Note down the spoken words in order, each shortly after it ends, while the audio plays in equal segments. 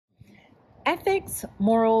Ethics,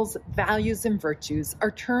 morals, values, and virtues are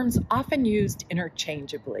terms often used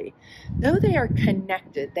interchangeably. Though they are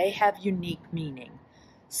connected, they have unique meaning.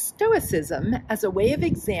 Stoicism, as a way of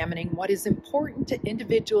examining what is important to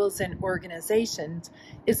individuals and organizations,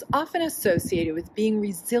 is often associated with being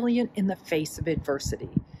resilient in the face of adversity.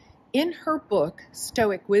 In her book,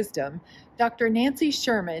 Stoic Wisdom, Dr. Nancy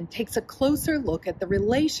Sherman takes a closer look at the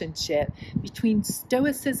relationship between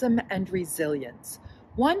Stoicism and resilience.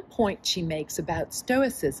 One point she makes about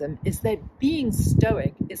Stoicism is that being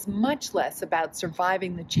Stoic is much less about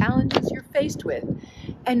surviving the challenges you're faced with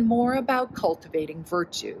and more about cultivating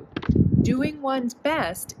virtue. Doing one's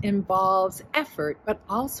best involves effort, but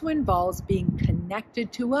also involves being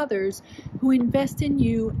connected to others who invest in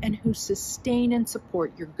you and who sustain and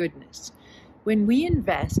support your goodness. When we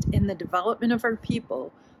invest in the development of our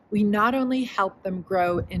people, we not only help them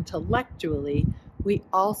grow intellectually, we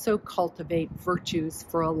also cultivate virtues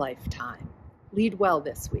for a lifetime. Lead well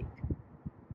this week.